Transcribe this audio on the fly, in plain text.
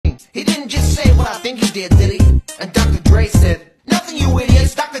He didn't just say what I think he did he? And Dr. Dre said, nothing, you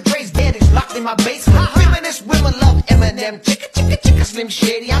idiots. Dr. Dre's dead, he's locked in my basement. Feminist women love Eminem. Chicka, chicka, chicka, Slim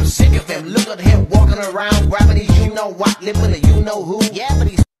Shady, I'm sick of him. Look at him walking around, grabbing his you-know-what, living a you-know-who. Yeah, but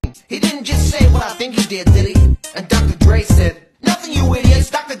he didn't just say what I think he did he? And Dr. Dre said, nothing, you idiots.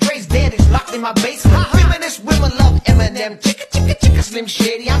 Dr. Dre's dead, he's locked in my basement. Feminist women love Eminem. Chicka, chicka, chicka, Slim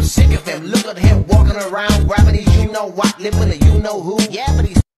Shady, I'm sick of him. Look at him walking around, grabbing his you-know-what, living a you-know-who. Yeah, but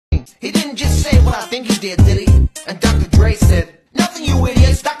he didn't just say what I think he did he? And Dr. Dre said, nothing, you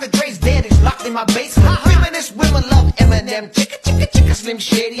idiots. Dr. Dre's dead, he's locked in my basement. Feminist women love Eminem. Chicka, chicka, chicka, Slim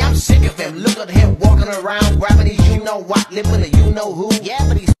Shady, I'm sick of him. Look at him walking around, grabbing his you-know-what, living a you-know-who. Yeah,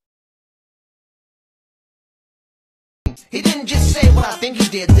 but he didn't just say what I think he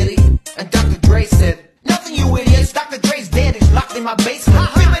did he? And Dr. Dre said, nothing, you idiots. Dr. Dre's dead, he's locked in my basement.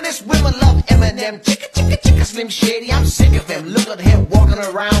 Feminist women love Eminem. Chicka, chicka, chicka, Slim Shady, I'm sick of him. Look at him walking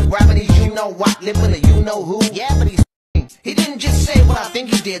around, grabbing his you-know-what, living a you-know-who. Yeah, but he didn't just say what I think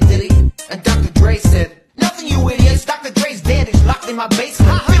he did he? And Dr. Dre said, nothing, you idiots. Dr. Dre's dead, he's locked in my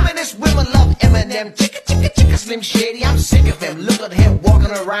basement. Feminist women love Eminem. Chicka, chicka, chicka, Slim Shady, I'm sick of him. Look at him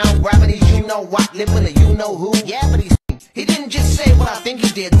walking around, grabbing his you-know-what, living a you-know-who. Yeah, but he didn't just say what I think he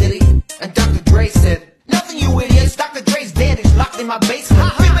did he? And Dr. Dre said, nothing, you idiots. Dr. Dre's dead, he's locked in my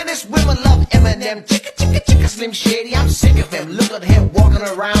basement. Feminist women love Eminem. Chicka, chicka, chicka, Slim Shady, I'm sick of him. Look at him walking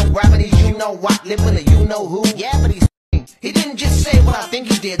around, grabbing his you-know-what, living a you-know-who. Yeah, but he didn't just say what I think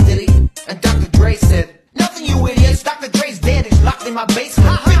he did he? And Dr. Dre said, nothing, you idiots. Dr. Dre's dead, he's locked in my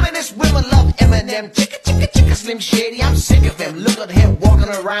basement. Feminist women love Eminem. Chicka, chicka, chicka, Slim Shady, I'm sick of him. Look at him walking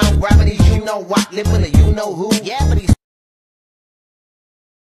around, grabbing his you-know-what, living a you-know-who. Yeah, but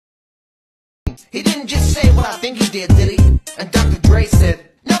he didn't just say what I think he did he? And Dr. Dre said,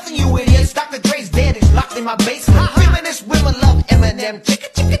 nothing, you idiots. Dr. Dre's dead, he's locked in my basement. Feminist women love Eminem.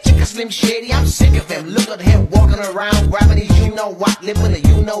 Chicka, chicka, chicka, Slim Shady, I'm sick of him. Look at him walking around, grabbing his you-know-what, living a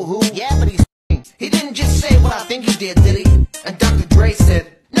you-know-who. Yeah, but he didn't just say what I think he did he? And Dr. Dre said,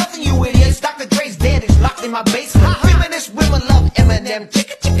 nothing, you idiots. Dr. Dre's dead, he's locked in my basement. Feminist women love Eminem.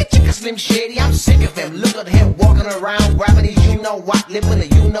 Chicka, chicka, chicka, Slim Shady, I'm sick of him. Look at him walking around, grabbing his you-know-what, living a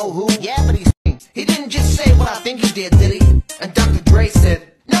you-know-who. Yeah, but he didn't just say what I think he did he? And Dr. Dre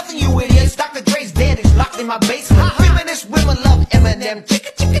said, nothing, you idiots. Dr. Dre's dead, he's locked in my basement. Feminist women love Eminem.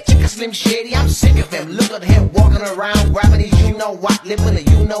 Chicka, chicka, chicka, Slim Shady, I'm sick of him. Look at him walking around, grabbing his you-know-what, living a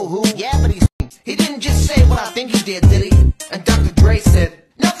you-know-who. Yeah, but he didn't just say what I think he did he? And Dr. Dre said,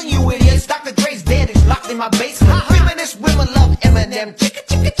 nothing, you idiots. Dr. Dre's dead, he's locked in my basement. Feminist women love Eminem. Chicka,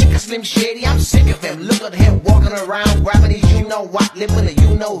 chicka, chicka, Slim Shady, I'm sick of him. Look at him walking around, grabbing his you-know-what, living a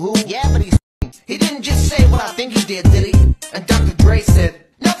you-know-who. Yeah, but he didn't just say what I think he did he? And Dr. Dre said,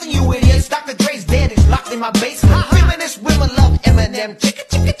 nothing, you idiots. Dr. Dre's dead, he's locked in my basement. Feminist women love Eminem. Chicka,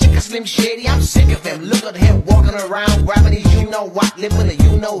 chicka, chicka, Slim Shady, I'm sick of him. Look at him walking around, grabbing his you-know-what, living a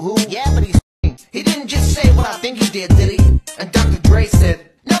you-know-who. Yeah, but he didn't just say what I think he did he? And Dr. Dre said,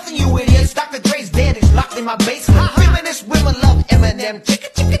 nothing, you idiots. Dr. Dre's dead, he's locked in my basement. Feminist women love Eminem.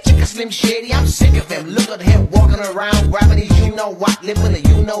 Chicka, chicka, chicka, Slim Shady, I'm sick of him. Look at him walking around, grabbing his you-know-what, living a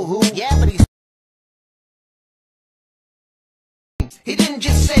you-know-who. Yeah, but he didn't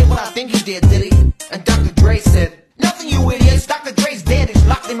just say what I think he did he? And Dr. Dre said, nothing, you idiots. Dr. Dre's dead, he's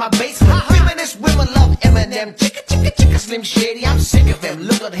locked in my basement. Feminist women love Eminem. Chicka, chicka, chicka, Slim Shady, I'm sick of him.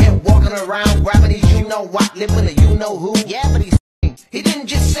 Look at him walking around, grabbing his you-know-what, living a you-know-who. Yeah, but he didn't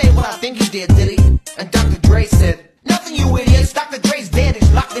just say what I think he did he? And Dr. Dre said, nothing, you idiots. Dr. Dre's dead,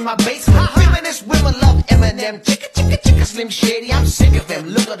 he's locked in my basement. Feminist women love Eminem. Chicka, chicka, chicka, Slim Shady, I'm sick of him.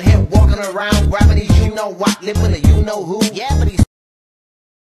 Look at him walking around, grabbing his you-know-what, living a you-know-who. Yeah, but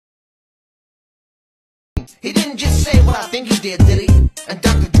he didn't just say what I think he did he? And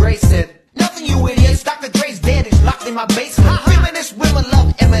Dr. Dre said, nothing, you idiots. Dr. Dre's dead, he's locked in my basement. Feminist women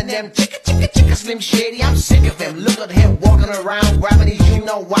love Eminem. Chicka, chicka, chicka, Slim Shady, I'm sick of him. Look at him walking around, grabbing his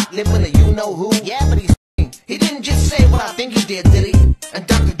you-know-what, living a you-know-who. Yeah, but he didn't just say what I think he did he? And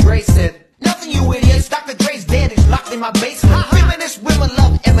Dr. Dre said, nothing, you idiots. Dr. Dre's dead, he's locked in my basement. Feminist women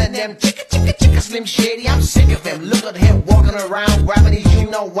love Eminem. Chicka, chicka, chicka, Slim Shady, I'm sick of him. Look at him walking around, grabbing his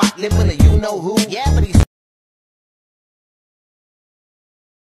you-know-what, living a you-know-who. Yeah, but